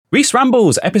Reese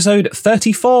Rambles, episode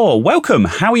 34. Welcome.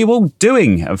 How are you all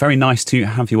doing? Very nice to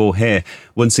have you all here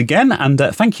once again. And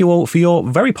thank you all for your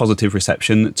very positive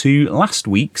reception to last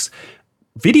week's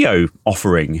video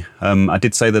offering. I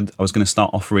did say that I was going to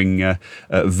start offering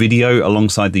video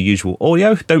alongside the usual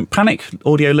audio. Don't panic,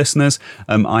 audio listeners.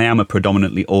 I am a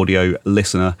predominantly audio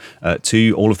listener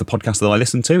to all of the podcasts that I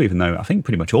listen to, even though I think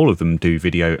pretty much all of them do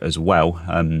video as well.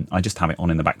 I just have it on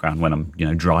in the background when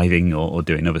I'm, driving or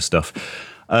doing other stuff.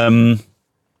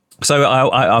 So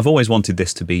I've always wanted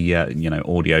this to be,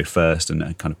 audio first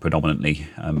and kind of predominantly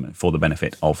for the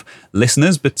benefit of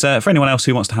listeners. But for anyone else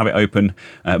who wants to have it open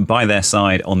by their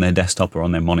side on their desktop or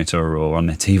on their monitor or on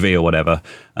their TV or whatever,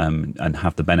 and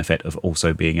have the benefit of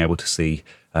also being able to see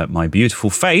my beautiful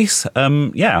face,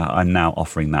 I'm now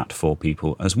offering that for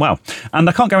people as well. And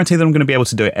I can't guarantee that I'm going to be able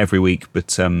to do it every week,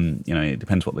 but it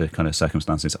depends what the kind of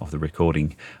circumstances of the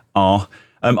recording are.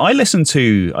 I listen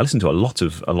to a lot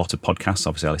of podcasts.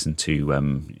 Obviously, I listen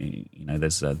to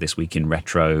there's This Week in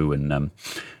Retro and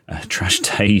Trash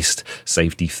Taste,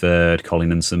 Safety Third,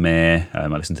 Colin and Samir. I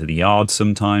listen to The Yard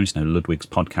sometimes. Ludwig's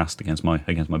podcast against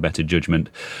my better judgment.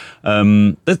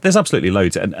 There's absolutely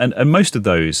loads, and most of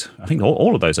those, I think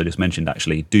all of those I just mentioned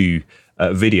actually do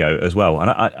video as well.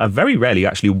 And I very rarely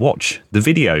actually watch the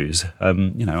videos.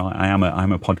 I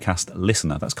am a podcast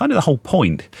listener. That's kind of the whole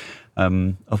point.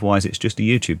 Otherwise, it's just a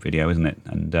YouTube video, isn't it?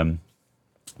 And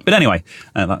but anyway,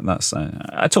 that's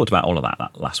I talked about all of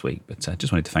that last week, but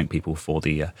just wanted to thank people for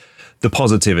the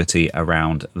positivity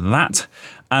around that.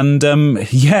 And on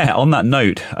that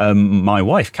note, my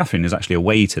wife Catherine is actually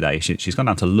away today. She's gone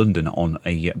down to London on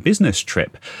a business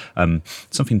trip,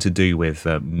 something to do with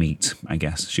meat, I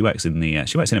guess. She works in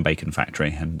a bacon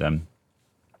factory, and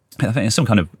I think it's some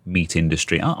kind of meat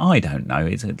industry. I don't know.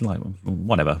 It's like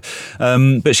whatever.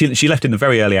 But she left in the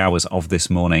very early hours of this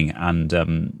morning,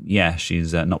 and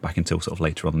she's not back until sort of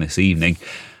later on this evening.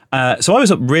 So I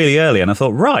was up really early, and I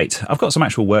thought, right, I've got some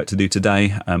actual work to do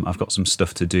today. I've got some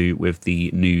stuff to do with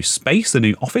the new space, the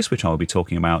new office, which I'll be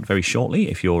talking about very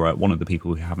shortly. If you're one of the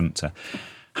people who haven't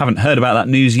heard about that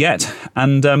news yet,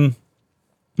 and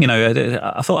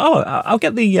I thought, I'll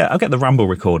get the Ramble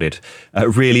recorded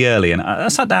really early, and I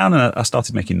sat down and I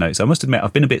started making notes. I must admit,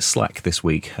 I've been a bit slack this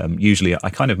week. Usually,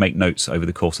 I kind of make notes over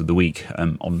the course of the week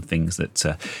on things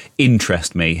that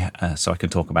interest me, so I can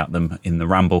talk about them in the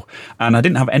Ramble. And I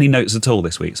didn't have any notes at all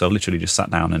this week, so I literally just sat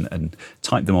down and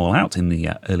typed them all out in the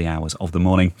early hours of the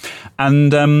morning.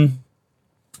 And I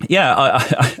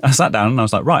sat down and I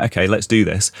was like, right, okay, let's do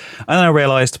this. And then I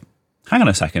realised, hang on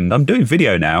a second, I'm doing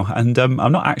video now, and I'm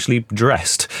not actually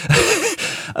dressed.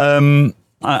 I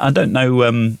don't know.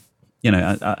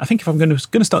 I think if I'm going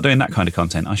to start doing that kind of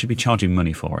content, I should be charging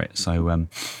money for it. So,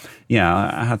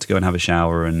 I had to go and have a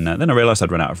shower, and then I realised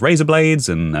I'd run out of razor blades,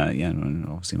 and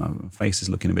obviously my face is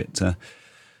looking a bit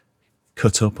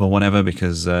cut up or whatever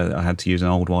because I had to use an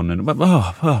old one. And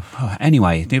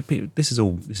anyway, this is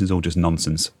all just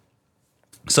nonsense.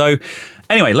 So,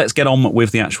 anyway, let's get on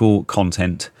with the actual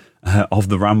content of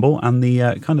the Ramble and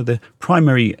the kind of the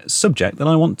primary subject that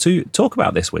I want to talk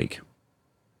about this week.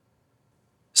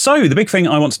 So the big thing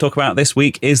I want to talk about this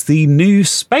week is the new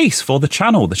space for the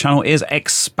channel. The channel is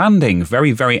expanding.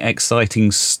 Very, very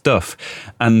exciting stuff.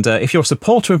 And if you're a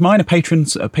supporter of mine, a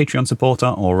Patreon supporter,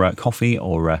 or a Coffee,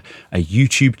 or a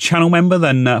YouTube channel member,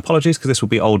 then apologies, because this will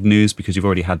be old news because you've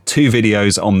already had 2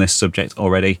 videos on this subject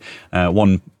already.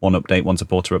 One update, one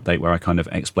supporter update where I kind of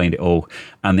explained it all,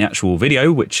 and the actual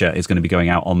video, which is going to be going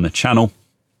out on the channel.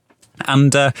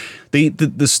 And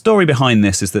the story behind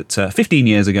this is that 15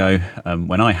 years ago,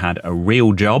 when I had a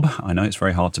real job, I know it's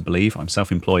very hard to believe, I'm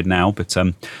self-employed now, but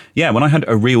when I had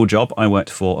a real job, I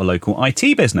worked for a local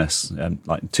IT business,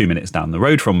 like 2 minutes down the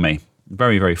road from me.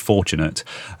 Very, very fortunate,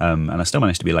 and I still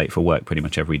managed to be late for work pretty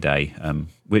much every day,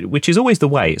 which is always the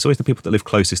way. It's always the people that live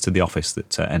closest to the office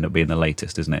that end up being the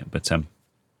latest, isn't it? But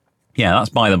that's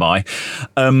by the by.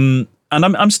 And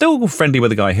I'm still friendly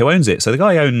with the guy who owns it. So the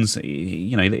guy owns,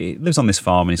 he lives on this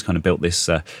farm, and he's kind of built this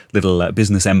little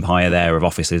business empire there of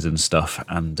offices and stuff.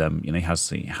 And he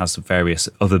has various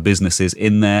other businesses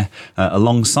in there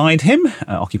alongside him,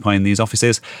 occupying these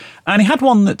offices. And he had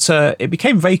one that it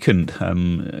became vacant.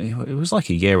 It was like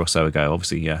a year or so ago.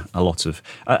 Obviously, a lot of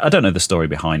I don't know the story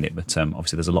behind it, but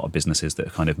obviously there's a lot of businesses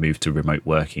that kind of moved to remote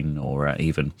working, or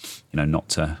even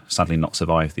sadly not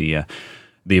survive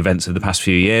the events of the past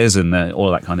few years and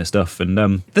all of that kind of stuff.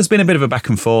 And there's been a bit of a back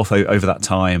and forth over that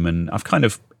time, and I've kind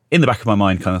of, in the back of my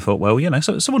mind, kind of thought, well,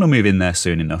 so someone will move in there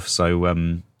soon enough. So,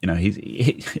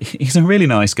 he's a really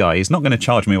nice guy. He's not going to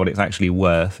charge me what it's actually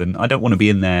worth, and I don't want to be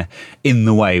in there in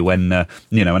the way when, an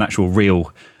actual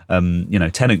real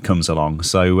tenant comes along.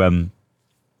 So I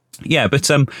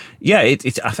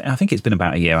think it's been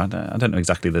about a year. I don't know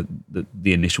exactly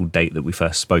the initial date that we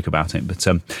first spoke about it, but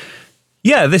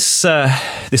this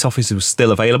office was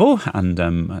still available, and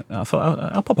I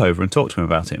thought I'll pop over and talk to him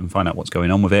about it and find out what's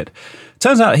going on with it.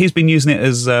 Turns out he's been using it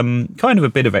as kind of a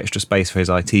bit of extra space for his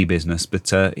IT business,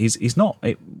 but he's not.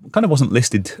 It kind of wasn't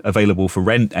listed available for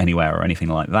rent anywhere or anything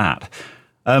like that.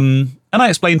 And I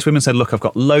explained to him and said, look, I've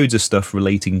got loads of stuff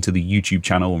relating to the YouTube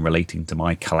channel and relating to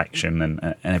my collection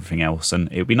and everything else, and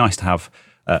it would be nice to have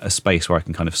a space where I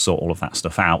can kind of sort all of that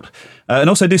stuff out, and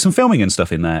also do some filming and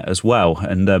stuff in there as well.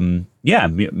 And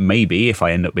maybe if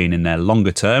I end up being in there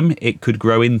longer term, it could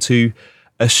grow into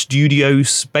a studio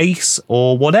space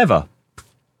or whatever.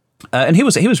 And he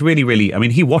was really, really. I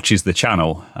mean, he watches the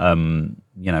channel.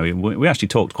 We actually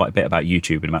talked quite a bit about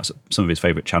YouTube and about some of his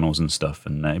favourite channels and stuff.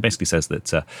 And he basically says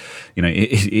that,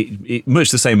 much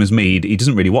the same as me, he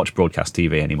doesn't really watch broadcast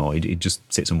TV anymore. He just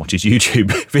sits and watches YouTube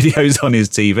videos on his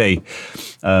TV.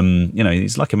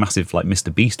 He's like a massive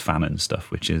Mr. Beast fan and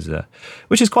stuff, which is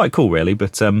quite cool, really.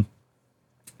 But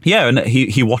and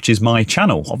he watches my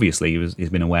channel. Obviously,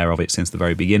 he's been aware of it since the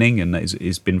very beginning, and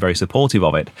he's been very supportive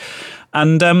of it.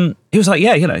 And he was like,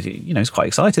 he's quite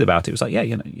excited about it. He was like,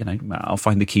 I'll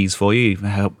find the keys for you.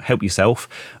 Help yourself.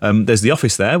 There's the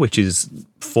office there, which is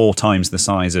 4 times the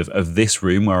size of this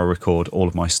room where I record all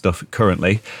of my stuff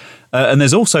currently. And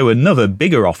there's also another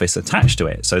bigger office attached to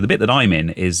it. So the bit that I'm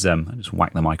in is, I just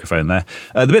whack the microphone there.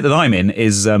 The bit that I'm in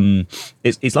is,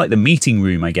 it's like the meeting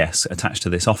room, I guess, attached to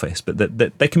this office, but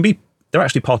they're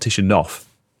actually partitioned off.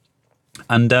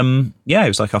 And it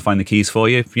was like, I'll find the keys for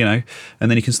you, and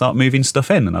then you can start moving stuff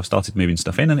in. And I've started moving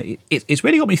stuff in, and it's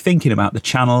really got me thinking about the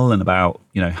channel and about,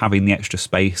 having the extra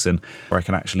space and where I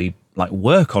can actually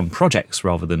work on projects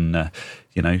rather than,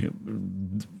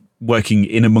 working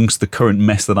in amongst the current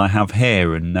mess that I have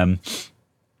here. And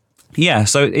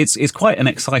so it's quite an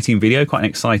exciting video, quite an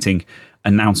exciting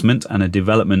announcement and a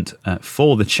development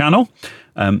for the channel.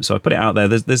 So I put it out there.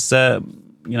 There's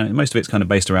most of it's kind of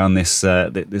based around this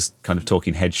kind of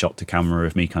talking headshot to camera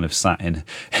of me kind of sat in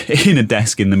a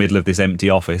desk in the middle of this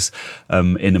empty office,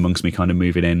 in amongst me kind of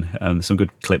moving in. There's some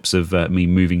good clips of me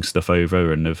moving stuff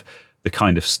over and of the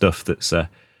kind of stuff that's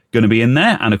going to be in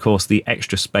there, and of course the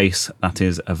extra space that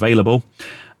is available.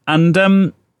 And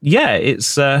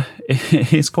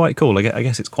it's quite cool. I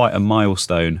guess it's quite a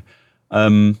milestone,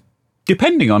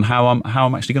 depending on how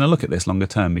I'm actually going to look at this longer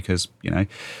term, because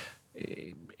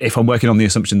if I'm working on the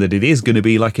assumption that it is going to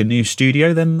be like a new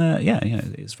studio, then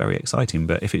it's very exciting.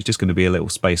 But if it's just going to be a little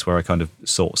space where I kind of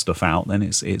sort stuff out, then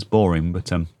it's boring.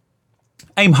 But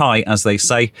aim high, as they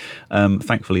say.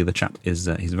 Thankfully, the chap is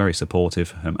he's very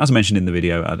supportive. As I mentioned in the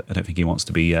video, I don't think he wants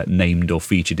to be named or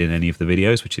featured in any of the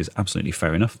videos, which is absolutely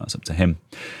fair enough. That's up to him.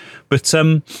 But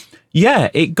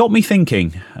it got me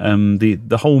thinking.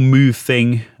 The whole move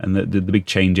thing and the big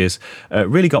changes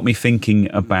really got me thinking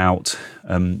about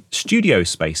studio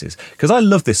spaces, because I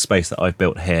love this space that I've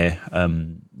built here.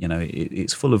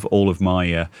 It's full of all of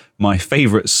my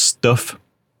favourite stuff,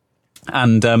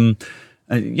 and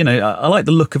I like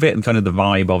the look of it and kind of the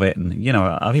vibe of it. And,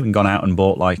 I've even gone out and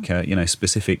bought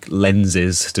specific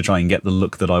lenses to try and get the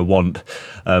look that I want.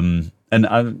 And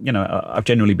I've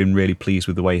generally been really pleased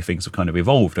with the way things have kind of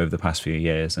evolved over the past few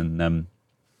years. And,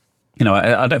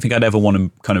 I don't think I'd ever want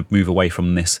to kind of move away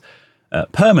from this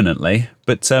permanently.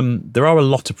 But there are a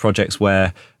lot of projects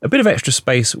where a bit of extra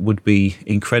space would be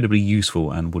incredibly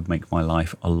useful and would make my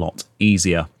life a lot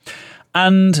easier.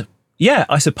 And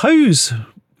I suppose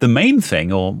the main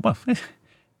thing, I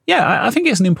think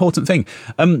it's an important thing,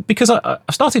 because I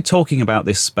started talking about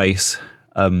this space,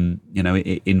 in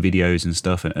videos and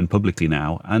stuff and publicly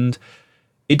now, and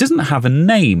it doesn't have a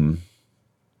name.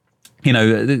 The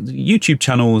YouTube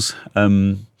channels,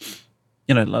 the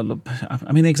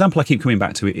example I keep coming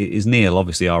back to is Neil,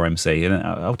 obviously RMC, and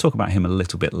I'll talk about him a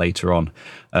little bit later on,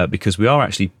 because we are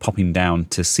actually popping down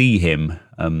to see him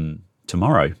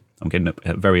tomorrow. I'm getting up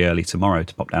very early tomorrow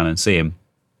to pop down and see him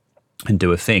and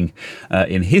do a thing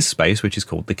in his space, which is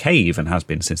called The Cave and has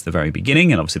been since the very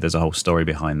beginning. And obviously there's a whole story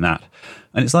behind that.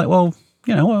 And it's like, well,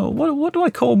 what do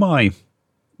I call my,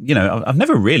 I've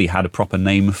never really had a proper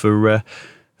name for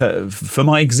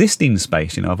my existing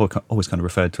space. I've always kind of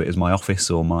referred to it as my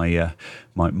office or my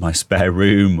spare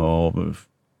room, or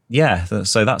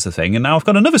so that's the thing. And now I've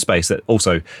got another space that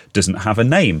also doesn't have a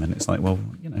name. And it's like, well,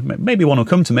 maybe one will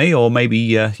come to me, or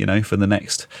maybe, for the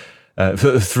next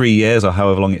for 3 years or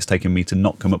however long it's taken me to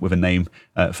not come up with a name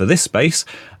for this space.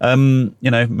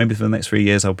 Maybe for the next 3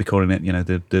 years I'll be calling it,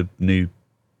 the new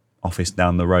office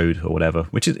down the road or whatever,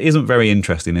 which isn't very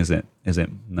interesting, is it?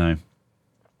 No.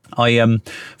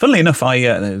 Funnily enough,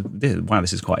 wow,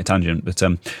 this is quite a tangent, but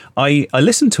I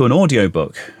listened to an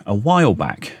audiobook a while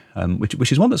back,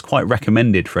 which is one that's quite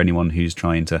recommended for anyone who's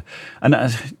trying to, and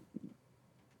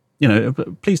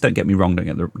please don't get me wrong,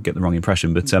 don't get the wrong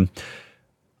impression, but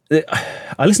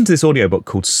I listened to this audiobook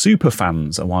called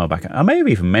Superfans a while back. I may have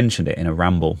even mentioned it in a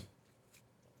ramble.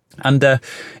 And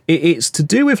it's to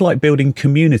do with like building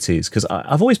communities, because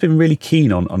I've always been really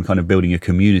keen on kind of building a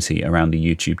community around a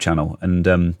YouTube channel.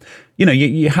 And,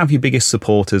 you have your biggest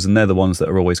supporters, and they're the ones that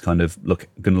are always kind of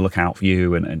going to look out for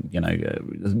you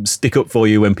and stick up for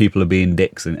you when people are being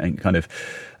dicks and kind of,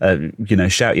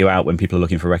 shout you out when people are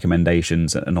looking for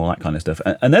recommendations and all that kind of stuff.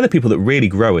 And they're the people that really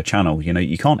grow a channel.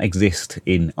 You can't exist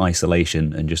in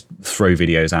isolation and just throw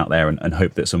videos out there and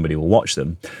hope that somebody will watch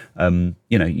them.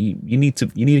 You need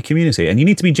a community, and you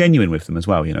need to be genuine with them as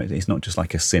well. It's not just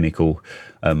like a cynical,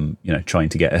 trying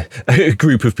to get a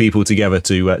group of people together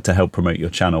to help promote your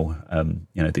channel.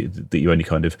 That you only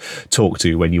kind of talk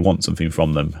to when you want something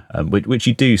from them, which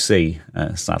you do see,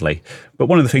 sadly. But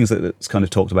one of the things that's kind of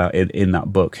talked about in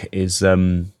that book is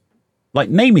like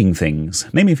naming things.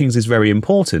 Naming things is very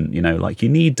important. Like you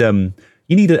need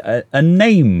a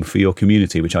name for your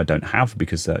community, which I don't have,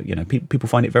 because people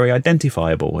find it very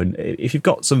identifiable. And if you've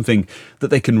got something that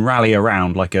they can rally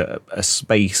around, like a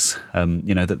space,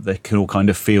 that they can all kind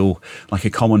of feel like a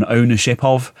common ownership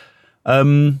of,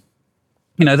 then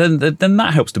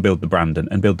that helps to build the brand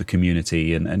and build the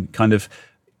community and kind of,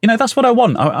 that's what I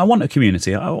want. I want a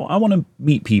community. I want to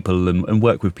meet people and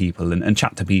work with people and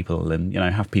chat to people and,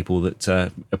 have people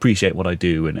that appreciate what I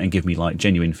do and give me like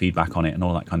genuine feedback on it and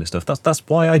all that kind of stuff. That's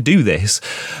why I do this.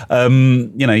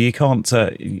 You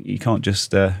can't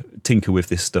just tinker with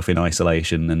this stuff in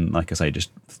isolation and, like I say,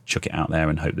 just chuck it out there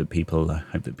and hope that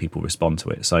people respond to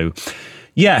it. So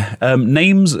yeah,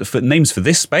 names for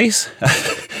this space.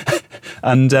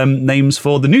 And names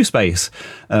for the new space.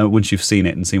 Once you've seen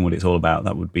it and seen what it's all about,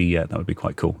 that would be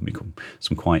quite cool. It'd be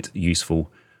some quite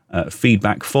useful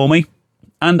feedback for me.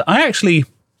 And I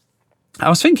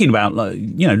was thinking about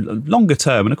longer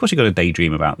term, and of course you've got to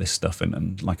daydream about this stuff,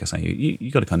 and like I say, you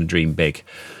got to kind of dream big.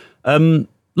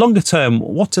 Longer term,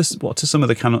 what are some of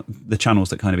the channels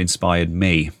that kind of inspired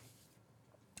me?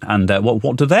 And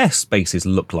what do their spaces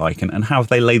look like, and how have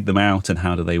they laid them out, and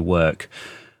how do they work?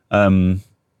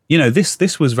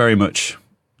 This was very much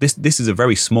this is a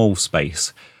very small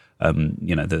space.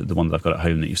 The one that I've got at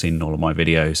home that you've seen in all of my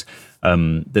videos.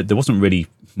 There wasn't really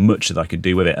much that I could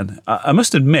do with it, and I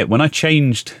must admit, when I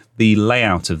changed the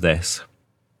layout of this,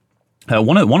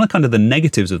 one of kind of the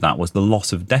negatives of that was the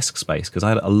loss of desk space, because I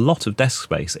had a lot of desk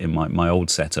space in my old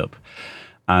setup,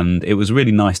 and it was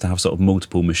really nice to have sort of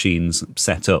multiple machines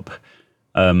set up.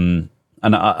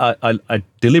 And I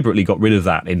deliberately got rid of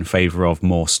that in favour of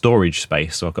more storage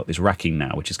space. So I've got this racking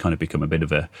now, which has kind of become a bit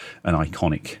of an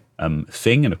iconic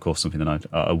thing, and of course something that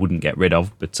I wouldn't get rid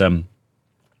of. But so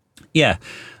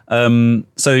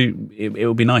it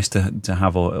would be nice to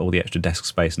have all the extra desk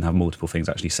space and have multiple things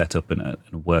actually set up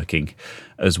and working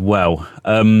as well.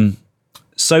 Some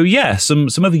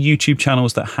other YouTube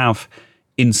channels that have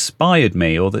inspired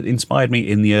me, or that inspired me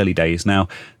in the early days. Now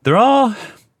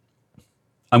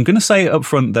I'm going to say up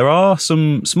front, there are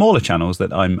some smaller channels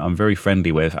that I'm very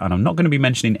friendly with, and I'm not going to be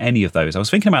mentioning any of those. I was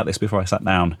thinking about this before I sat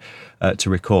down to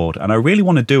record, and I really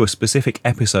want to do a specific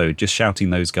episode just shouting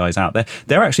those guys out.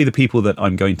 They're actually the people that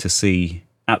I'm going to see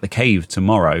at the cave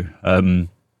tomorrow. One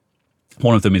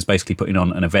of them is basically putting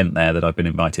on an event there that I've been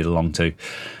invited along to,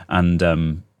 and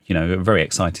very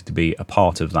excited to be a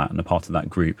part of that and a part of that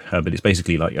group. But it's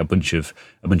basically like a bunch of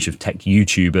tech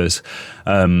YouTubers.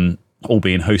 All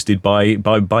being hosted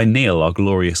by Neil, our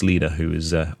glorious leader, who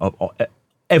is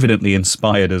evidently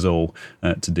inspired us all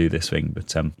to do this thing.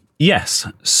 But yes,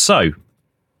 so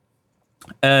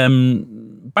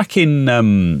back in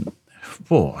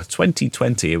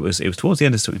 2020, it was towards the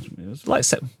end of it was like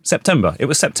September. It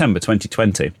was September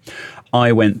 2020.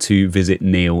 I went to visit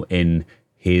Neil in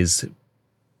his,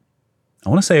 I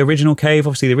want to say, original cave.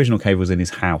 Obviously, the original cave was in his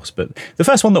house, but the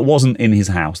first one that wasn't in his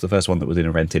house, the first one that was in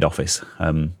a rented office.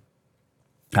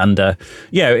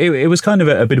 It was kind of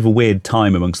a bit of a weird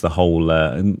time amongst the whole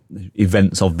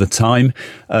events of the time.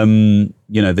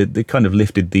 They kind of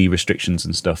lifted the restrictions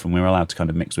and stuff, and we were allowed to kind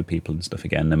of mix with people and stuff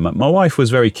again. And my wife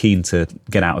was very keen to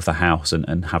get out of the house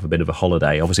and have a bit of a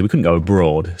holiday. Obviously, we couldn't go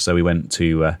abroad, so we went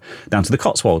to down to the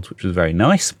Cotswolds, which was very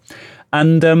nice.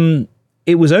 And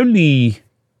it was only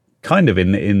kind of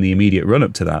in the immediate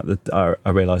run-up to that I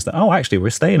realised that, actually, we're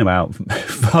staying about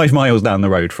 5 miles down the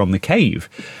road from the cave.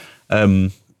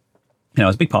 I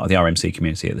was a big part of the RMC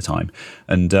community at the time,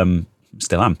 and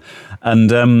still am.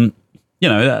 And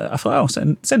I thought, oh,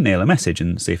 send Neil a message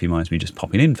and see if he minds me just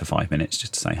popping in for 5 minutes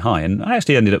just to say hi. And I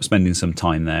actually ended up spending some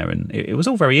time there, and it was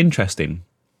all very interesting.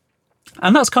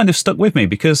 And that's kind of stuck with me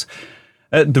because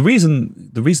the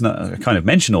reason that I kind of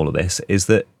mention all of this is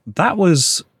that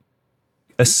was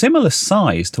a similar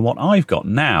size to what I've got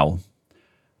now.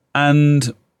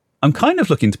 And I'm kind of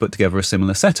looking to put together a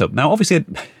similar setup. Now, obviously,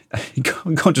 you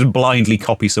can't just blindly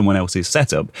copy someone else's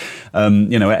setup.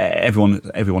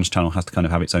 Everyone's channel has to kind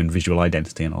of have its own visual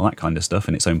identity and all that kind of stuff,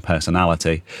 and its own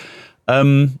personality.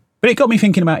 But it got me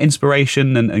thinking about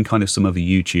inspiration and kind of some other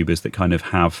YouTubers that kind of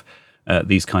have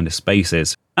these kind of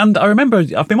spaces. And I remember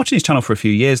I've been watching his channel for a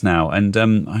few years now, and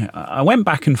I went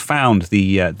back and found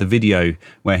the video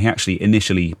where he actually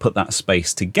initially put that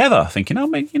space together, thinking, oh,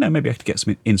 maybe I could get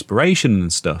some inspiration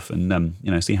and stuff, and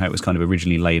see how it was kind of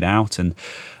originally laid out. And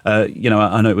I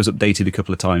know it was updated a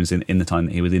couple of times in the time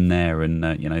that he was in there, and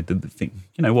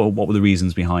what were the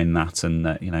reasons behind that,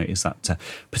 and is that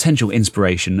potential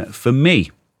inspiration for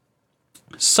me?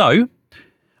 So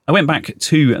I went back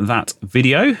to that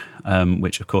video,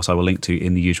 which of course I will link to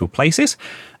in the usual places.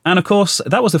 And of course,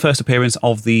 that was the first appearance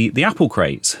of the Apple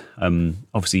crates.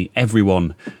 Obviously,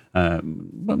 everyone,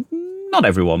 well, not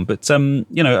everyone, but a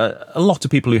lot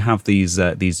of people who have these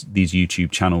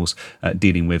YouTube channels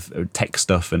dealing with tech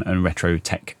stuff and retro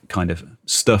tech kind of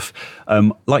stuff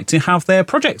like to have their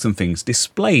projects and things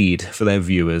displayed for their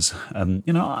viewers.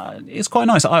 It's quite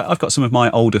nice. I've got some of my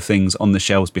older things on the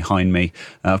shelves behind me.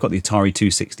 I've got the Atari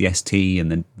 260 ST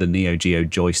and the Neo Geo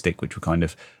joystick, which were kind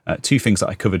of two things that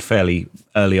I covered fairly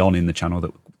early on in the channel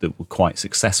that were quite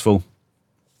successful.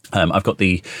 I've got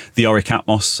the Auric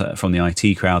Atmos from the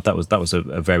IT crowd. That was a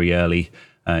very early,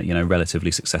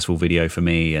 relatively successful video for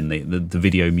me, and the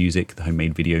video music, the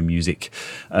homemade video music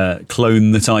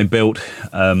clone that I built.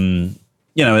 And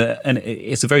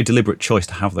it's a very deliberate choice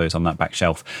to have those on that back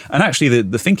shelf. And actually,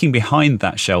 the thinking behind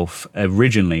that shelf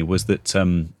originally was that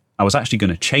I was actually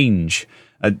going to change.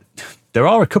 There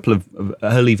are a couple of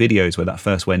early videos where that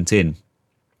first went in,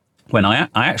 when I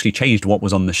actually changed what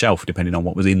was on the shelf depending on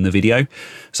what was in the video.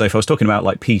 So if I was talking about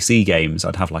like PC games,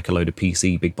 I'd have like a load of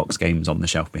PC big box games on the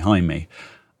shelf behind me.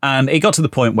 And it got to the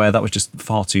point where that was just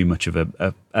far too much of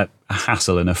a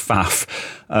hassle and a faff.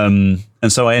 And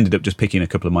so I ended up just picking a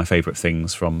couple of my favourite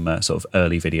things from sort of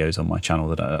early videos on my channel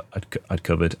that I'd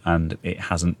covered, and it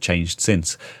hasn't changed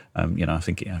since. I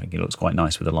think it looks quite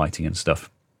nice with the lighting and stuff.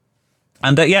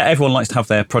 And everyone likes to have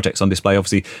their projects on display.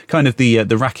 Obviously, kind of the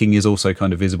racking is also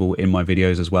kind of visible in my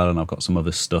videos as well. And I've got some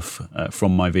other stuff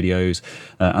from my videos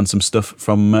and some stuff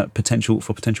from potential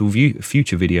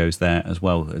future videos there as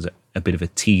well, as a bit of a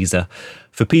teaser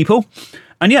for people.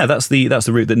 And that's the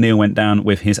route that Neil went down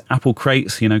with his Apple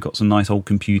crates. Got some nice old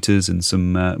computers and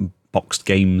some boxed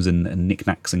games and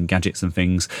knickknacks and gadgets and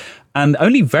things. And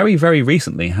only very, very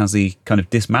recently has he kind of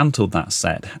dismantled that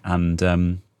set and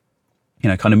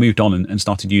kind of moved on and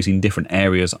started using different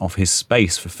areas of his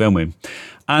space for filming.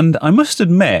 And I must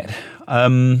admit,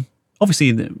 obviously,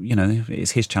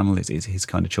 it's his channel, it's his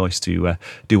kind of choice to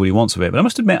do what he wants with it. But I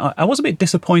must admit, I was a bit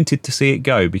disappointed to see it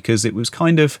go, because it was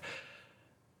kind of,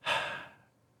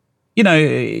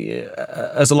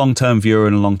 as a long-term viewer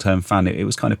and a long-term fan, it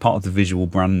was kind of part of the visual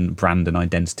brand and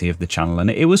identity of the channel,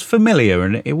 and it was familiar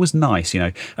and it was nice.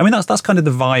 I mean, that's kind of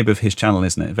the vibe of his channel,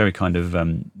 isn't it? Very kind of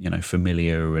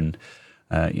familiar and.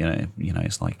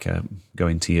 It's like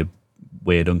going to your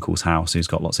weird uncle's house who's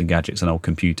got lots of gadgets and old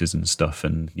computers and stuff,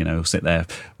 and he'll sit there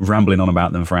rambling on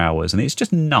about them for hours, and it's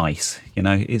just nice.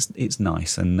 It's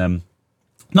nice. And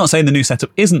not saying the new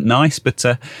setup isn't nice, but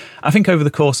I think over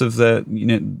the course of the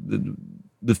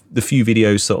few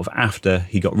videos sort of after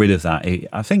he got rid of that,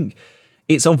 I think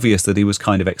it's obvious that he was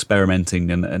kind of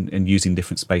experimenting and using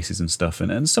different spaces and stuff.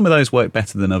 And some of those work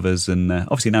better than others. And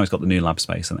obviously now he's got the new lab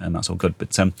space and that's all good.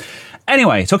 But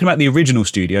anyway, talking about the original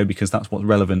studio, because that's what's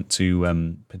relevant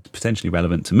to, potentially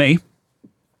relevant to me.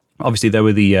 Obviously there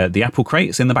were the Apple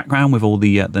crates in the background with all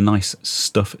the nice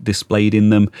stuff displayed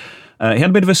in them. He had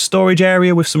a bit of a storage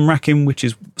area with some racking, which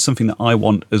is something that I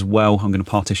want as well. I'm going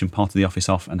to partition part of the office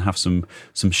off and have some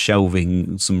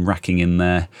shelving, some racking in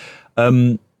there.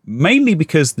 Mainly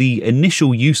because the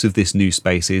initial use of this new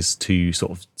space is to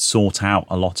sort of sort out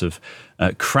a lot of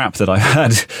crap that I've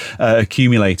had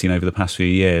accumulating over the past few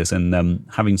years, and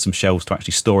having some shelves to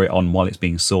actually store it on while it's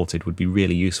being sorted would be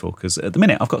really useful, because at the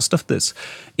minute I've got stuff that's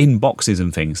in boxes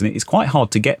and things, and it's quite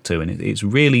hard to get to, and it's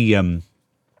really,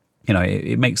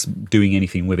 it makes doing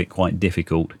anything with it quite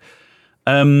difficult.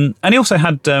 And he also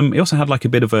had like a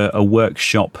bit of a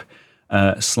workshop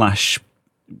slash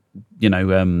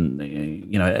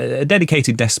a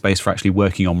dedicated desk space for actually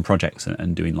working on projects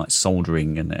and doing like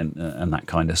soldering and that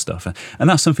kind of stuff. And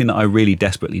that's something that I really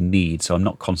desperately need. So I'm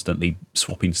not constantly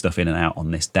swapping stuff in and out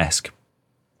on this desk.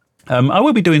 I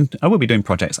will be doing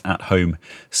projects at home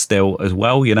still as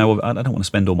well. I don't want to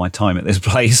spend all my time at this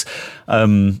place.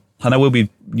 And I will be,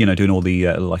 doing all the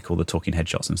all the talking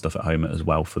headshots and stuff at home as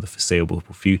well for the foreseeable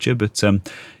future. But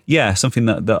something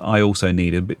that I also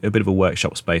need a bit of a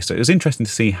workshop space. So it was interesting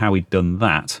to see how he'd done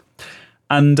that.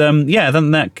 And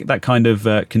then that kind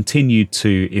of continued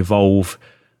to evolve.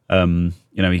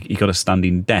 He got a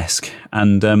standing desk,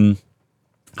 and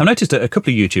I've noticed a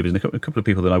couple of YouTubers and a couple of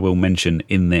people that I will mention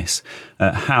in this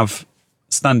have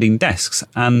standing desks.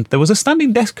 And there was a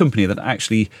standing desk company that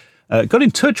actually got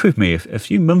in touch with me a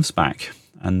few months back.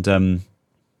 And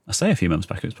I say a few months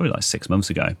back, it was probably like 6 months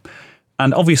ago.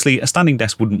 And obviously a standing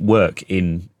desk wouldn't work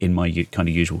in my kind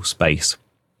of usual space.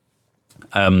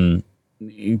 There's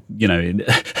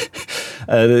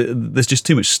just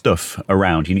too much stuff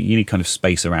around. You need kind of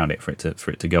space around it for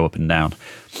it to go up and down.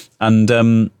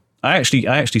 And I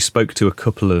actually spoke to a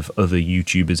couple of other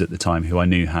YouTubers at the time who I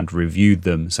knew had reviewed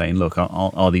them, saying, "Look,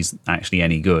 are these actually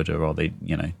any good, or are they?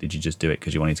 Did you just do it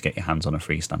because you wanted to get your hands on a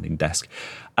freestanding desk?"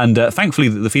 And thankfully,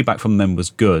 the feedback from them was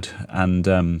good. And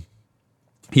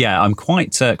I'm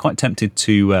quite tempted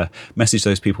to message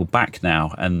those people back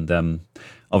now. And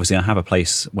obviously, I have a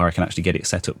place where I can actually get it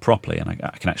set up properly, and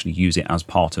I can actually use it as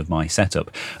part of my setup.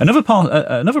 Another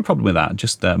problem with that,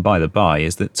 just by the by,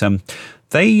 is that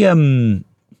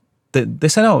they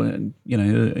said, "Oh,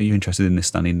 are you interested in this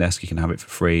standing desk? You can have it for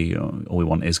free. All we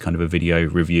want is kind of a video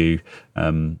review."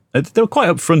 They were quite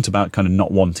upfront about kind of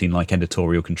not wanting like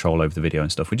editorial control over the video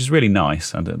and stuff, which is really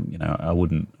nice. And I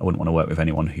wouldn't want to work with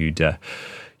anyone who'd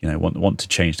want to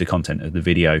change the content of the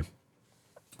video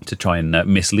to try and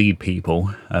mislead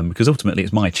people, because ultimately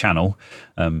it's my channel,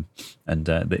 and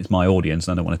it's my audience,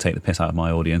 and I don't want to take the piss out of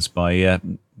my audience by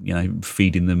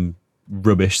feeding them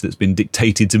rubbish that's been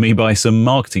dictated to me by some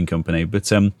marketing company.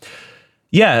 But I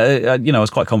was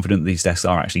quite confident these desks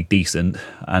are actually decent,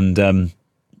 and so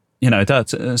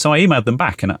I emailed them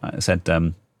back and I said,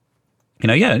 I'm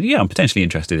potentially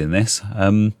interested in this.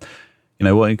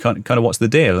 What kind of what's the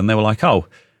deal? And they were like, "Oh,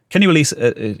 can you release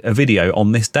a video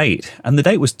on this date?" And the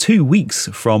date was 2 weeks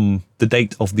from the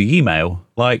date of the email.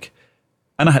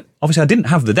 And I didn't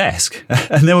have the desk,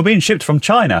 and they were being shipped from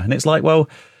China, and it's like, well,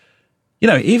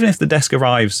 even if the desk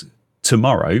arrives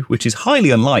tomorrow, which is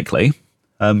highly unlikely,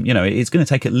 it's going to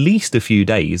take at least a few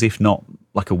days, if not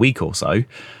like a week or so.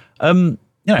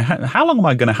 How long am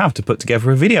I going to have to put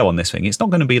together a video on this thing? It's not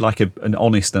going to be like an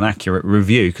honest and accurate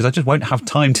review, because I just won't have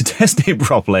time to test it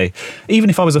properly.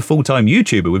 Even if I was a full-time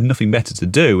YouTuber with nothing better to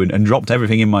do and dropped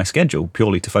everything in my schedule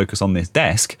purely to focus on this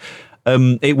desk,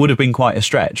 it would have been quite a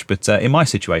stretch. But in my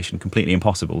situation, completely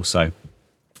impossible. So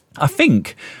I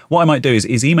think what I might do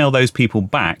is email those people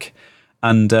back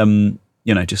and,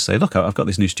 just say, "Look, I've got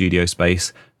this new studio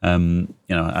space.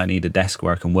 I need a desk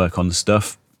where I can work on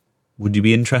stuff. Would you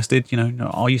be interested?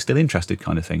 Are you still interested?"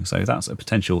 kind of thing. So that's a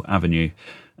potential avenue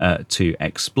to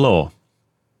explore.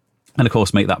 And of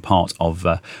course, make that part of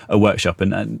a workshop.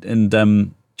 And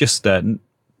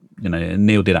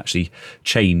Neil did actually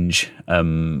change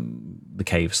the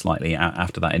cave slightly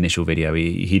after that initial video.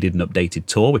 He did an updated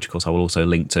tour, which of course I will also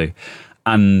link to,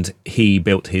 and he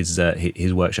built his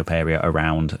workshop area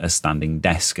around a standing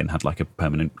desk and had like a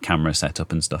permanent camera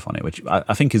setup and stuff on it, which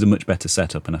I think is a much better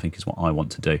setup, and I think is what I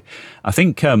want to do. I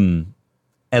think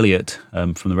Elliot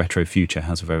from the Retro Future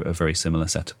has a very similar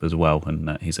setup as well,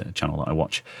 and he's a channel that I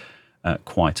watch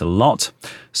quite a lot.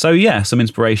 So some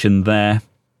inspiration there.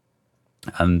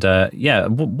 And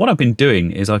what I've been doing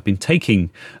is I've been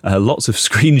taking lots of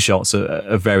screenshots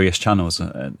of various channels,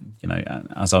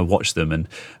 as I watch them, and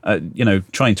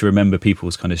trying to remember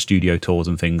people's kind of studio tours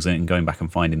and things, and going back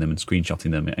and finding them and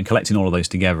screenshotting them and collecting all of those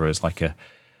together as like a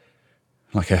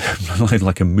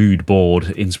mood board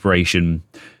inspiration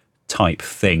type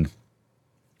thing.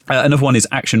 Another one is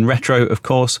Action Retro, of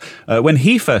course. When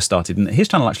he first started, and his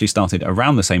channel actually started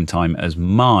around the same time as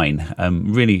mine.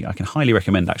 Really, I can highly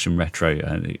recommend Action Retro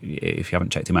if you haven't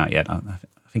checked him out yet. I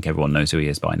think everyone knows who he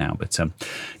is by now. But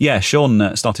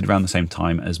Sean started around the same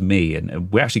time as me,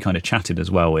 and we actually kind of chatted as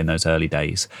well in those early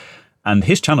days. And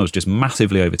his channel has just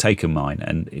massively overtaken mine,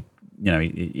 and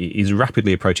he's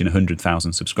rapidly approaching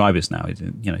 100,000 subscribers now.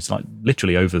 It's like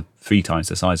literally over 3 times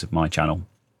the size of my channel.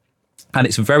 And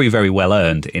it's very, very well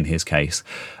earned in his case.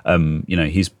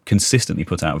 He's consistently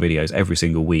put out videos every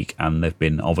single week, and they've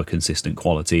been of a consistent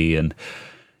quality. And,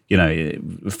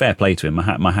 fair play to him.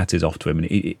 My hat is off to him.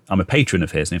 And I'm a patron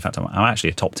of his. And in fact, I'm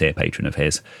actually a top tier patron of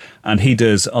his. And he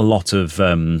does a lot of,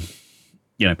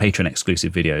 patron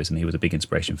exclusive videos. And he was a big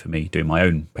inspiration for me doing my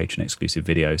own patron exclusive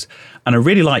videos. And I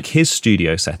really like his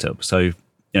studio setup. So,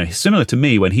 similar to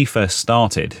me when he first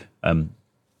started,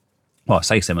 well, I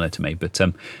say similar to me, but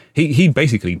he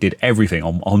basically did everything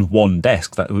on one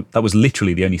desk. That was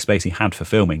literally the only space he had for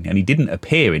filming, and he didn't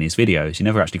appear in his videos. You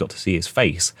never actually got to see his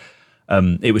face.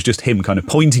 It was just him kind of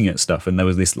pointing at stuff, and there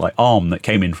was this like arm that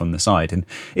came in from the side, and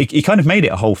he kind of made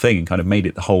it a whole thing and kind of made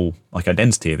it the whole like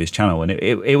identity of his channel, and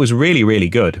it was really, really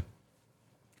good.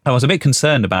 I was a bit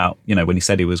concerned about, when he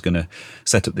said he was going to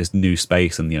set up this new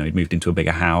space and, he'd moved into a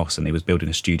bigger house and he was building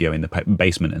a studio in the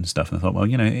basement and stuff. And I thought, well,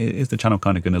 is the channel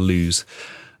kind of going to lose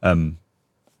some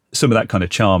of that kind of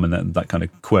charm and that kind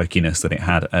of quirkiness that it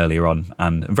had earlier on?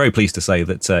 And I'm very pleased to say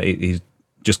that he's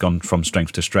just gone from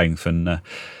strength to strength. And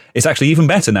it's actually even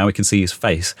better now we can see his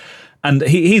face. And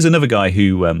he's another guy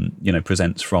who,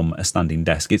 presents from a standing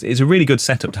desk. It's a really good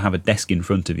setup to have a desk in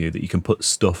front of you that you can put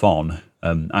stuff on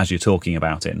as you're talking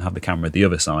about it and have the camera at the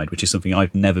other side, which is something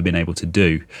I've never been able to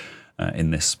do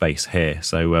in this space here.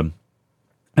 So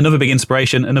another big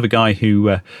inspiration, another guy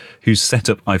whose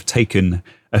setup I've taken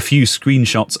a few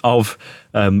screenshots of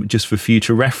just for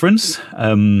future reference.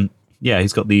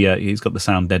 He's got the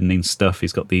sound deadening stuff.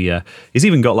 He's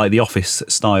even got like the office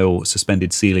style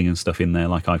suspended ceiling and stuff in there,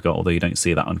 like I've got, although you don't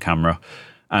see that on camera.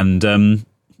 And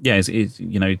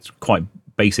it's quite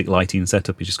basic lighting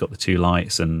setup. He's just got the two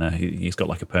lights, and he's got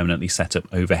like a permanently set up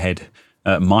overhead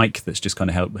mic that's just kind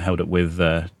of held up with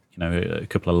a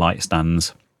couple of light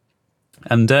stands.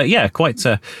 And quite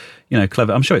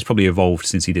clever. I'm sure it's probably evolved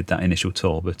since he did that initial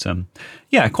tour, but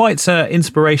quite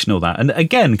inspirational that. And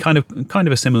again, kind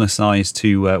of a similar size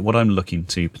to what I'm looking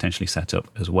to potentially set up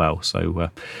as well.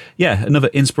 So another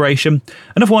inspiration.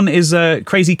 Another one is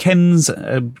Crazy Ken's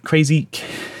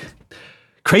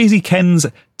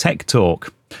Tech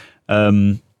Talk.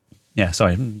 Sorry,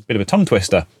 a bit of a tongue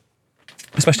twister,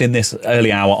 especially in this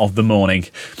early hour of the morning.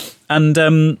 And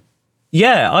I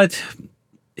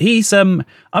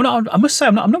must say,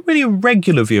 I'm not really a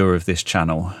regular viewer of this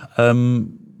channel.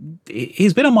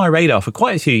 He's been on my radar for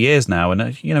quite a few years now,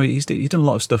 and he's done a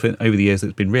lot of stuff over the years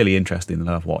that's been really interesting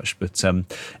that I've watched. But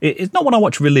it's not one I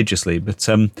watch religiously. But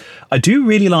I do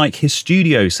really like his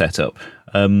studio setup.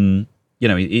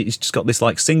 He's just got this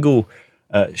like single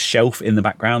shelf in the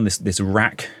background, this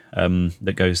rack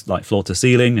that goes like floor to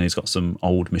ceiling, and he's got some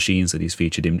old machines that he's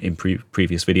featured in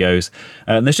previous videos.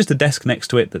 And there's just a desk next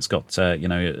to it that's got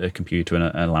a computer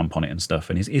and a lamp on it and stuff.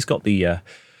 And he's got the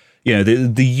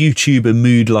YouTuber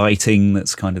mood lighting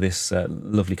that's kind of this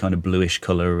lovely kind of bluish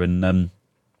colour. And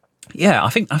I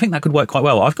think that could work quite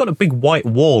well. I've got a big white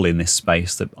wall in this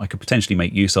space that I could potentially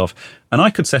make use of, and I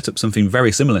could set up something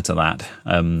very similar to that.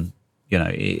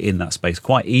 In that space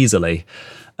quite easily.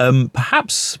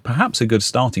 Perhaps a good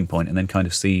starting point, and then kind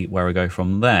of see where I go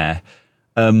from there.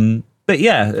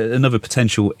 Another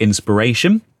potential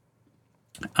inspiration.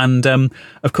 And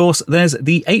of course, there's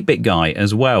the 8-bit guy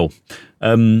as well.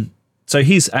 So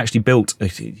he's actually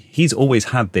he's always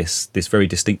had this very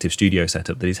distinctive studio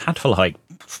setup that he's had for like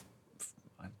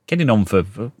getting on for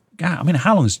how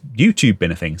long has YouTube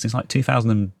been a thing? Since like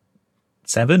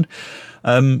 2007.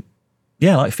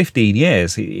 Like 15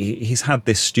 years. He's had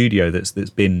this studio that's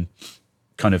been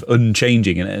kind of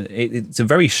unchanging, and it's a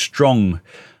very strong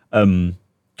kind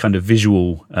of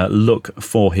visual look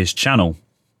for his channel.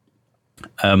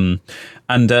 He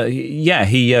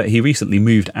recently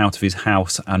moved out of his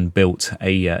house and built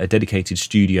a dedicated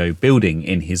studio building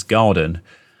in his garden,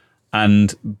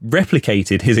 and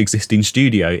replicated his existing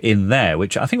studio in there,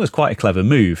 which I think was quite a clever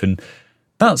move. And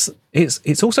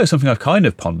it's also something I've kind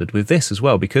of pondered with this as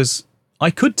well, because I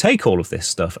could take all of this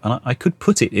stuff and I could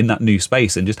put it in that new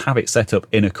space and just have it set up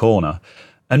in a corner,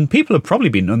 and people have probably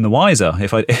been none the wiser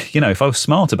if I was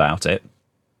smart about it.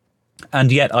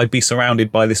 And yet I'd be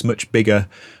surrounded by this much bigger,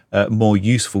 more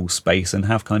useful space and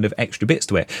have kind of extra bits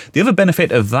to it. The other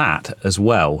benefit of that as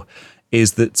well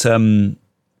is that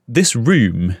this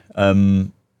room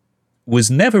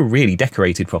was never really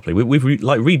decorated properly. We've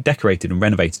redecorated and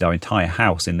renovated our entire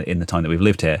house in the time that we've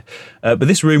lived here. But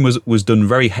this room was done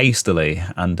very hastily,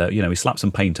 and we slapped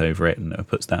some paint over it and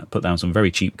put down some very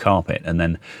cheap carpet, and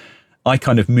then I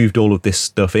kind of moved all of this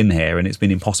stuff in here, and it's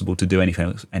been impossible to do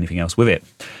anything else with it.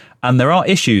 And there are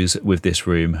issues with this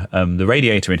room. The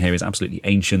radiator in here is absolutely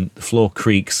ancient. The floor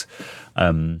creaks.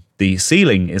 The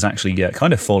ceiling is actually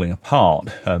kind of falling apart.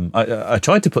 I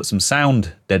tried to put some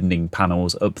sound deadening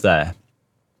panels up there,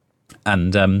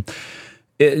 and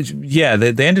Yeah,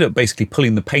 they ended up basically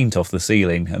pulling the paint off the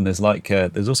ceiling, and there's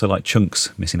also like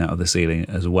chunks missing out of the ceiling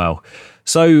as well.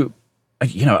 So,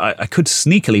 I could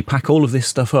sneakily pack all of this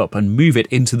stuff up and move it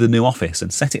into the new office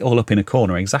and set it all up in a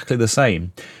corner exactly the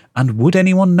same. And would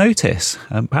anyone notice?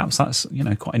 Perhaps that's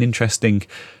quite an interesting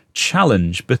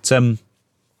challenge. But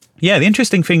yeah, the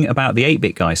interesting thing about the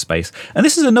 8-Bit Guy space, and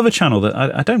this is another channel that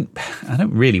I don't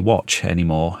really watch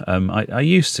anymore. I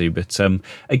used to, but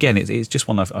again, it's just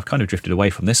one I've kind of drifted away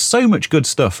from. There's so much good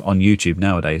stuff on YouTube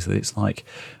nowadays that it's like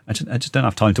I just don't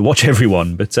have time to watch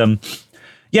everyone. But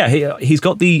yeah, he's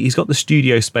got the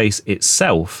studio space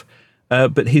itself,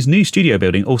 but his new studio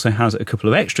building also has a couple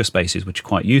of extra spaces which are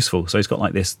quite useful. So he's got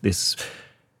like this.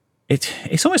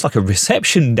 It's almost like a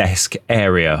reception desk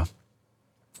area.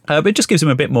 But it just gives him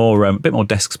a bit more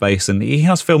desk space, and he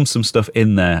has filmed some stuff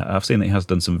in there. I've seen that he has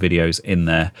done some videos in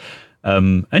there,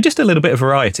 and just a little bit of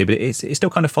variety. But it still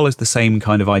kind of follows the same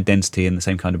kind of identity and the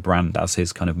same kind of brand as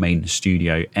his kind of main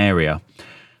studio area.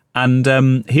 And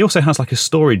he also has like a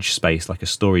storage space, like a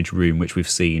storage room, which we've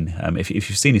seen. If you've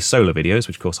seen his solar videos,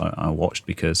 which of course I watched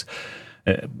because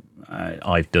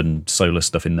I've done solar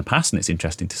stuff in the past, and it's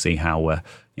interesting to see how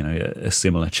a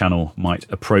similar channel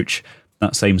might approach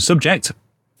that same subject.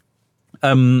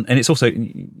 And it's also,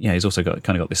 he's also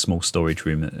got this small storage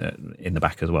room in the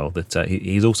back as well that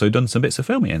he's also done some bits of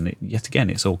filming, and yet again,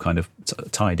 it's all kind of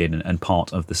tied in and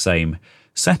part of the same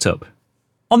setup.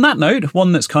 On that note,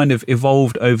 one that's kind of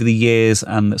evolved over the years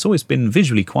and that's always been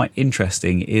visually quite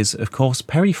interesting is, of course,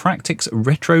 Perifractic's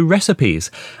Retro Recipes.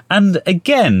 And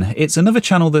again, it's another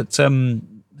channel that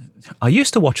I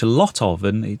used to watch a lot of,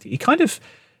 and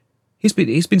he's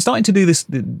been starting to do this.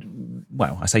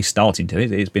 Well, I say starting to.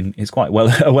 It's quite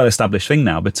a well-established thing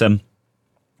now. But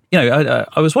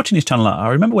I was watching his channel. I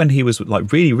remember when he was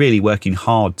like really, really working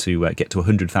hard to get to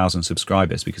 100,000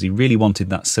 subscribers, because he really wanted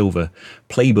that silver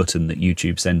play button that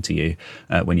YouTube sent to you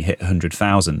when you hit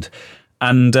 100,000.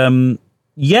 And I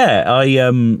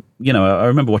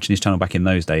remember watching his channel back in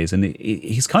those days, and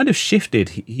he's kind of shifted.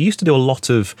 He used to do a lot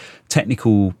of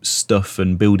technical stuff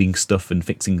and building stuff and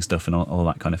fixing stuff and all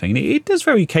that kind of thing. And he does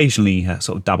very occasionally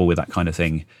sort of dabble with that kind of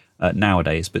thing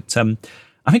nowadays. But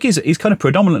I think he's kind of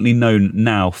predominantly known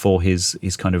now for his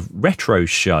kind of retro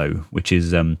show, which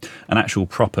is an actual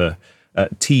proper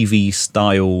TV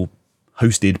style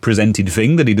hosted, presented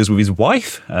thing that he does with his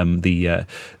wife, the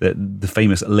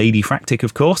famous Lady Fractic,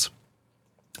 of course.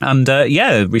 And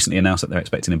recently announced that they're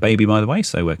expecting a baby, by the way.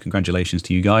 So congratulations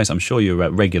to you guys. I'm sure you're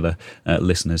regular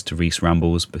listeners to Reese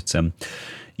Rambles. But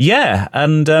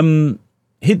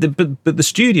but the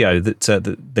studio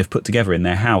that they've put together in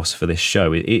their house for this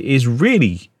show is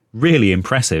really, really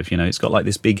impressive. It's got like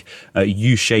this big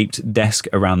U-shaped desk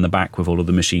around the back with all of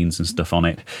the machines and stuff on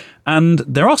it. And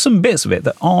there are some bits of it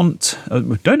that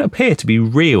don't appear to be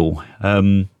real.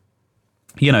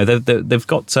 They've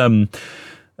got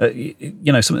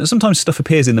sometimes stuff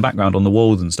appears in the background on the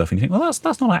walls and stuff, and you think, well,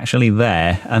 that's not actually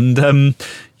there. And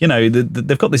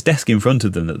they've got this desk in front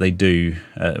of them that they do,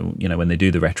 when they do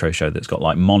the retro show, that's got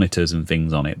like monitors and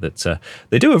things on it. That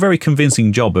they do a very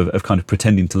convincing job of kind of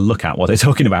pretending to look at while they're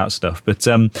talking about stuff. But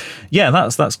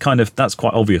that's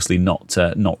quite obviously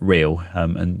not real.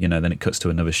 And then it cuts to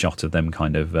another shot of them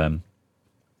kind of,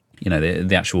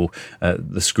 the actual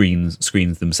the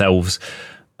screens themselves.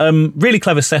 Really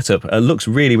clever setup. Looks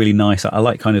really, really nice. I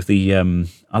like kind of the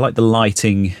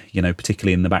lighting,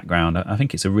 particularly in the background. I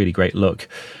think it's a really great look,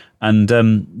 and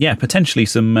potentially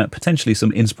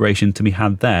some inspiration to be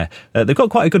had there. They've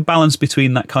got quite a good balance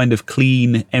between that kind of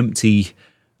clean, empty,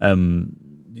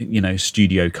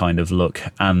 studio kind of look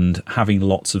and having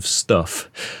lots of stuff.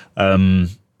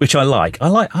 Which I like. I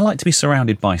like to be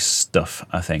surrounded by stuff,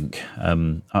 I think.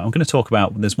 I'm going to talk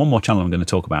about... There's one more channel I'm going to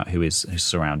talk about who's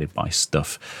surrounded by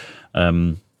stuff.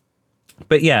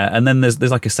 But yeah, and then there's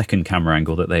like a second camera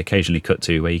angle that they occasionally cut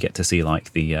to where you get to see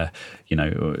like the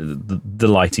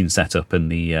lighting setup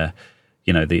and the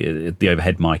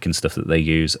overhead mic and stuff that they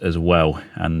use as well.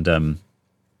 And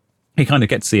you kind of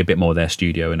get to see a bit more of their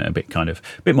studio and a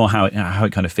bit more how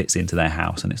it kind of fits into their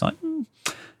house. And it's like...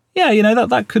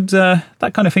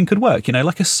 that kind of thing could work,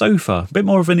 like a sofa, a bit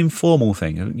more of an informal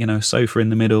thing, a sofa in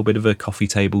the middle, bit of a coffee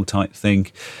table type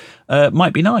thing.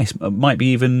 Might be nice. Might be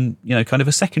even, kind of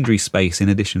a secondary space in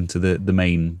addition to the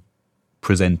main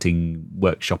presenting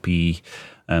workshop-y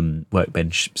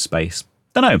workbench space.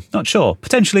 Don't know, not sure.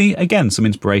 Potentially, again, some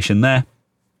inspiration there.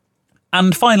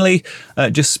 And finally,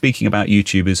 just speaking about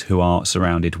YouTubers who are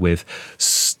surrounded with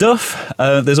stuff,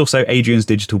 there's also Adrian's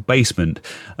Digital Basement.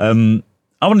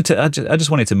 I just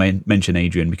wanted to mention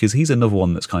Adrian because he's another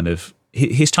one that's kind of,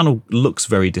 his channel looks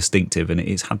very distinctive, and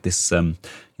it's had this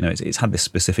it's had this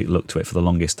specific look to it for the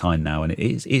longest time now, and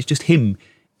it's just him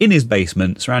in his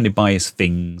basement surrounded by his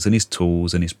things and his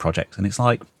tools and his projects, and it's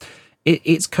like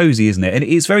it's cozy, isn't it? And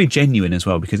it's very genuine as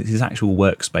well because it's his actual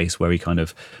workspace where he kind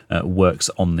of works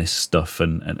on this stuff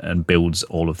and builds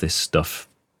all of this stuff.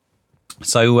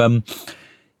 So I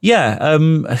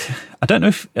don't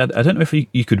know if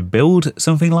you could build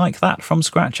something like that from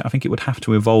scratch. I think it would have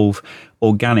to evolve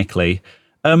organically.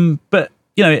 But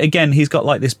again, he's got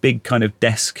like this big kind of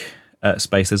desk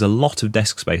space. There's a lot of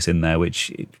desk space in there,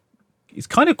 which it's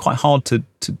kind of quite hard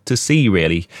to see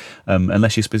really,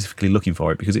 unless you're specifically looking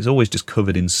for it, because it's always just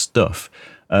covered in stuff,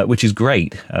 which is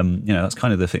great. That's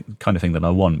kind of the kind of thing that I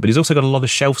want. But he's also got a lot of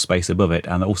shelf space above it,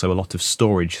 and also a lot of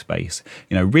storage space.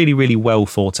 Really, really well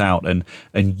thought out and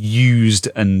used,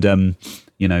 and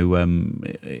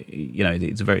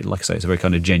it's a very, like I say, it's a very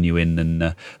kind of genuine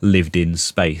and lived in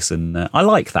space, and I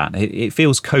like that. It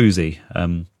feels cozy.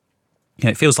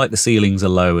 It feels like the ceilings are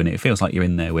low, and it feels like you're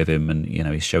in there with him, and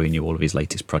he's showing you all of his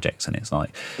latest projects, and it's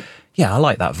like, yeah, I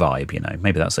like that vibe.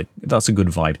 Maybe that's a good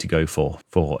vibe to go for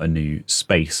a new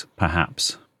space,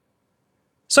 perhaps.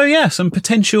 So yeah, some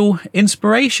potential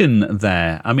inspiration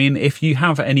there. I mean, if you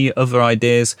have any other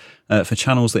ideas for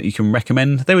channels that you can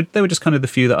recommend, they were just kind of the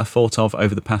few that I thought of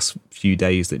over the past few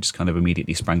days that just kind of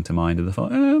immediately sprang to mind, and I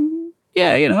thought,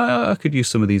 I could use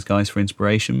some of these guys for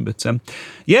inspiration. But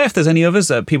if there's any others,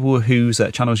 people whose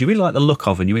channels you really like the look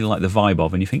of and you really like the vibe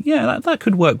of, and you think, that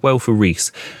could work well for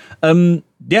Reese, let me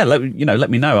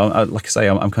know. Like I say,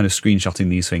 I'm kind of screenshotting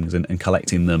these things and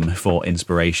collecting them for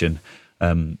inspiration,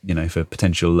 for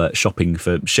potential shopping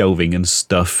for shelving and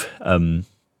stuff.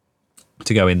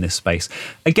 To go in this space.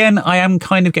 Again, I am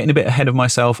kind of getting a bit ahead of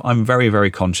myself. I'm very, very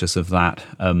conscious of that.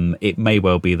 It may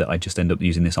well be that I just end up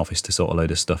using this office to sort a load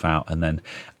of stuff out, and then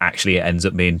actually it ends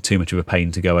up being too much of a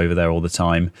pain to go over there all the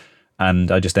time,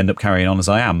 and I just end up carrying on as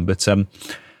I am. But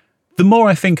the more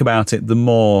I think about it, the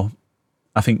more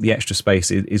I think the extra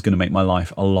space is going to make my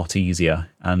life a lot easier.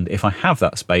 And if I have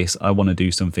that space, I want to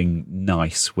do something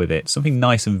nice with it, something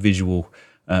nice and visual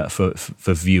for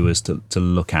viewers to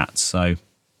look at. So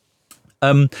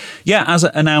as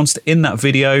announced in that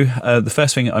video, the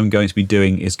first thing I'm going to be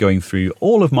doing is going through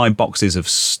all of my boxes of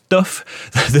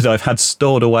stuff that I've had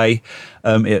stored away.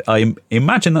 I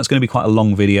imagine that's going to be quite a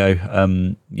long video.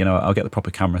 I'll get the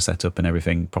proper camera set up and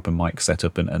everything, proper mic set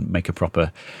up, and make a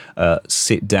proper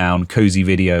sit down, cozy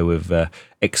video of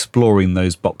exploring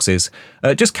those boxes,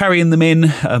 just carrying them in.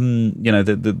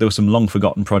 There were some long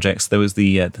forgotten projects. There was an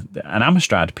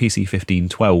Amstrad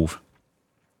PC1512.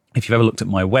 If you've ever looked at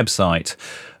my website,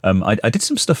 I did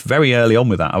some stuff very early on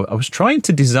with that. I was trying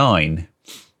to design.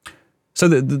 So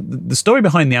the story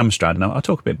behind the Amstrad, and I'll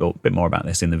talk a bit more about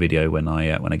this in the video when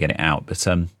I get it out. But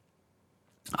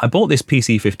I bought this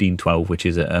PC1512, which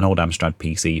is an old Amstrad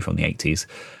PC from the 80s,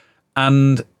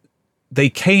 and they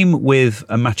came with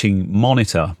a matching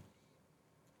monitor.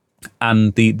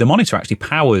 And the monitor actually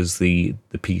powers the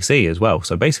PC as well.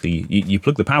 So basically, you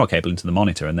plug the power cable into the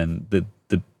monitor, and then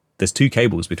there's two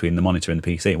cables between the monitor and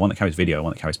the PC, one that carries video,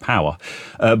 one that carries power.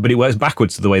 But it works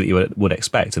backwards to the way that you would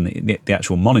expect, and the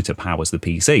actual monitor powers the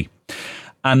PC.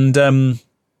 And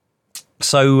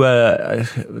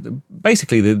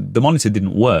basically, the monitor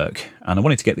didn't work, and I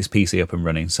wanted to get this PC up and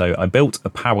running. So I built a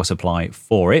power supply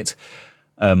for it,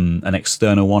 an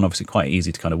external one, obviously quite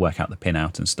easy to kind of work out the pin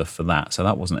out and stuff for that. So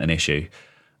that wasn't an issue.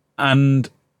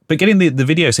 But getting the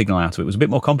video signal out of it was a bit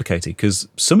more complicated because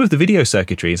some of the video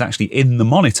circuitry is actually in the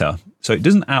monitor. So it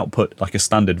doesn't output like a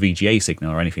standard VGA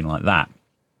signal or anything like that.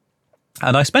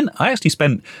 And I actually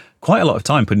spent quite a lot of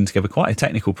time putting together quite a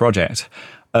technical project,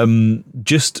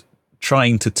 just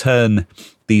trying to turn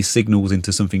these signals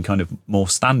into something kind of more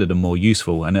standard and more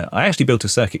useful. And I actually built a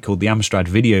circuit called the Amstrad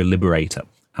Video Liberator.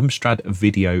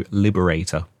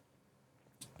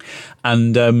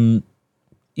 And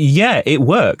it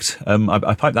worked.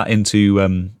 I piped that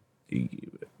into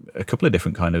a couple of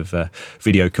different kind of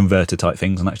video converter type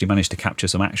things, and actually managed to capture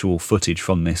some actual footage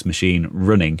from this machine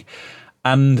running.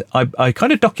 And I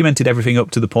kind of documented everything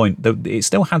up to the point that it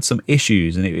still had some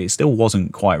issues, and it still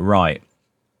wasn't quite right.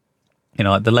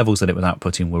 The levels that it was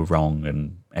outputting were wrong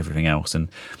and everything else. And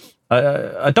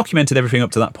I documented everything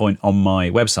up to that point on my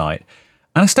website,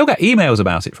 and I still get emails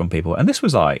about it from people. And this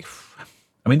was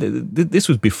this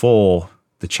was before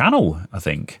the channel, I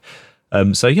think.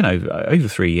 Over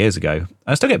 3 years ago,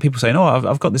 I still get people saying,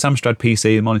 I've got this Amstrad PC,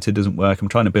 the monitor doesn't work, I'm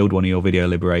trying to build one of your video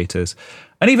liberators.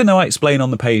 And even though I explain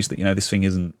on the page that, this thing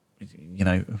isn't,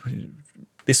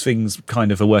 this thing's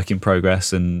kind of a work in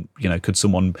progress, and, could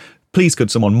someone please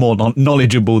could someone more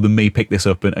knowledgeable than me pick this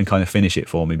up and kind of finish it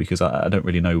for me, because I don't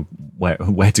really know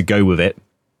where to go with it.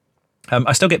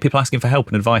 I still get people asking for help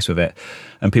and advice with it,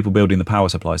 and people building the power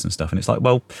supplies and stuff. And it's like,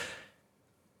 well,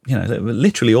 you know,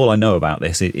 literally all I know about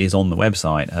this is on the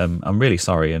website. I'm really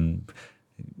sorry. And,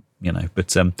 you know,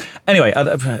 but anyway,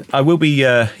 I will be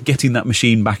getting that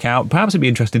machine back out. Perhaps it'd be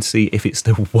interesting to see if it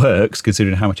still works,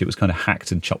 considering how much it was kind of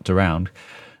hacked and chopped around.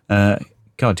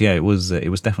 God, yeah, it was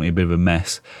definitely a bit of a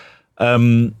mess.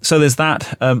 So there's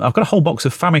that. I've got a whole box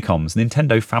of Famicoms,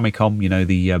 Nintendo Famicom, you know,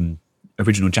 the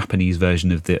original Japanese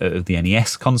version of the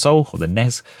NES console, or the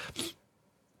NES.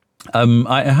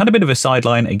 I had a bit of a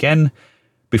sideline again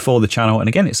before the channel, and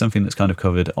again, it's something that's kind of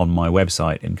covered on my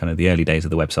website in kind of the early days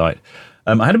of the website.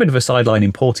 I had a bit of a sideline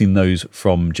importing those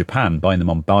from Japan, buying them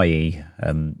on Buy,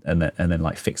 and then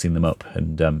like fixing them up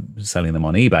and selling them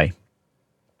on eBay,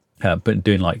 but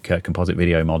doing like composite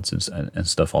video mods and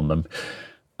stuff on them.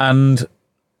 And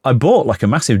I bought like a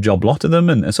massive job lot of them,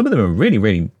 and some of them are really,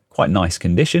 really quite nice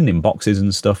condition in boxes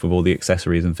and stuff with all the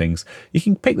accessories and things. You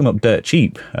can pick them up dirt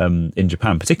cheap in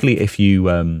Japan, particularly if you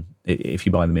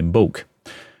buy them in bulk.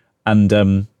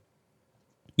 And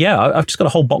yeah, I've just got a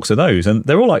whole box of those, and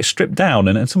they're all like stripped down,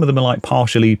 and some of them are like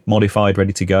partially modified,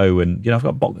 ready to go. And you know, I've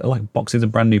got like boxes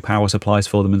of brand new power supplies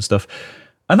for them and stuff.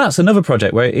 And that's another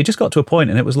project where it just got to a point,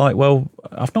 and it was like, well,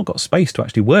 I've not got space to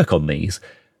actually work on these.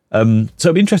 So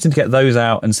it'd be interesting to get those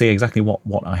out and see exactly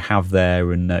what I have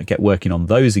there, and get working on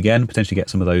those again, potentially get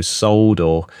some of those sold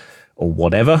or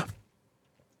whatever.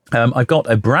 I've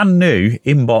got a brand new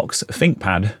inbox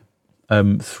ThinkPad,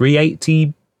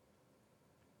 380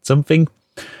 something.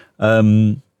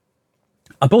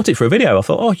 I bought it for a video. I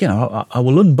thought, oh, you know, I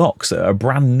will unbox a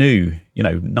brand new, you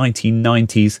know,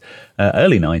 1990s,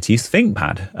 early 90s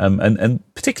ThinkPad.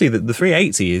 And particularly the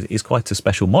 380 is quite a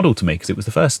special model to me, because it was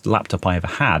the first laptop I ever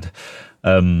had.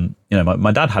 You know,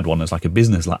 my dad had one as like a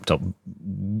business laptop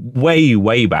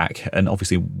way back, and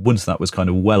obviously once that was kind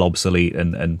of well obsolete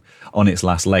and on its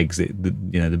last legs, you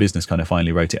know, the business kind of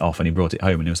finally wrote it off, and he brought it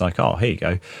home, and he was like, oh, here you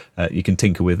go, you can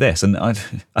tinker with this. And I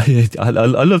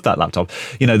love that laptop.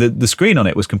 You know, the screen on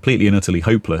it was completely and utterly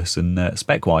hopeless, and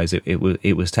spec wise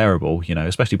it was terrible, you know,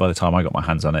 especially by the time I got my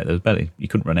hands on it. There was barely, you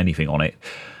couldn't run anything on it.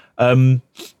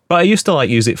 But I used to like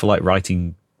use it for like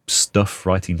writing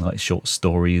like short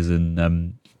stories,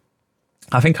 and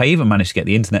I think I even managed to get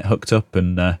the internet hooked up,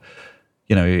 and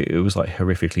you know, it was like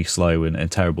horrifically slow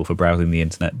and terrible for browsing the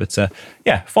internet. But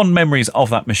yeah, fond memories of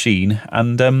that machine.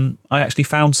 And I actually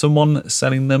found someone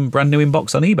selling them brand new in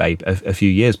box on eBay a few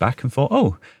years back, and thought,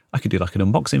 oh, I could do like an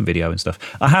unboxing video and stuff.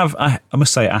 I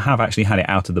must say, I have actually had it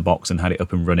out of the box and had it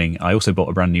up and running. I also bought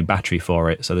a brand new battery for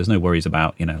it, so there's no worries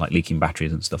about, you know, like leaking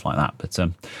batteries and stuff like that. But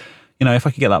you know, if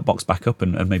I could get that box back up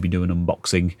and maybe do an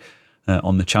unboxing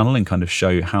on the channel and kind of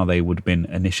show how they would have been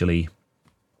initially,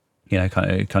 you know,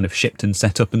 kind of shipped and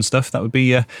set up and stuff, that would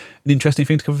be an interesting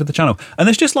thing to cover for the channel. And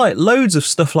there's just like loads of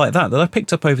stuff like that I've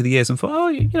picked up over the years and thought, oh,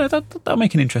 you know, that'll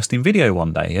make an interesting video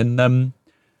one day. And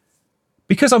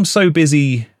because I'm so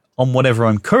busy on whatever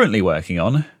I'm currently working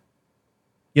on,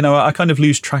 you know, I kind of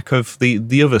lose track of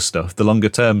the other stuff, the longer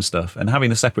term stuff, and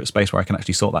having a separate space where I can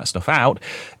actually sort that stuff out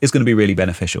is going to be really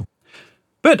beneficial.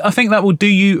 But I think that will do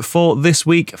you for this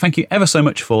week. Thank you ever so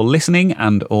much for listening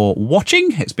and or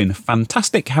watching. It's been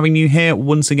fantastic having you here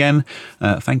once again.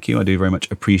 Thank you. I do very much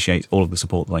appreciate all of the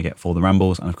support that I get for the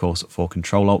Rambles, and of course for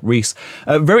Control-Alt-Reese.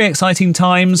 Very exciting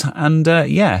times, and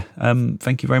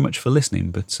thank you very much for listening.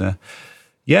 But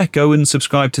yeah, go and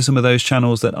subscribe to some of those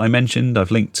channels that I mentioned. I've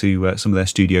linked to some of their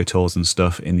studio tours and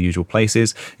stuff in the usual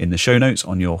places, in the show notes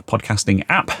on your podcasting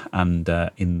app, and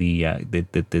in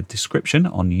the description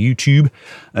on YouTube.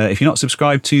 If you're not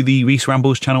subscribed to the Reese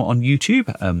Rambles channel on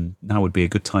YouTube, now would be a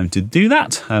good time to do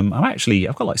that.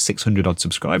 I've got like 600 odd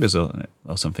subscribers or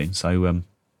something, so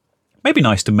maybe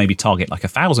nice to maybe target like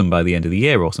 1,000 by the end of the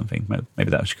year or something. Maybe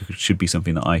that should be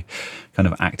something that I kind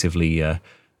of actively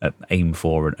aim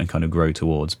for and kind of grow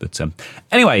towards. But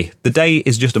anyway, the day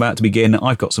is just about to begin.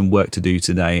 I've got some work to do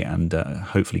today, and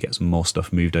hopefully get some more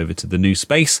stuff moved over to the new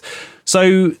space.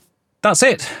 So that's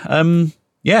it.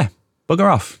 Yeah,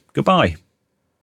 bugger off. Goodbye.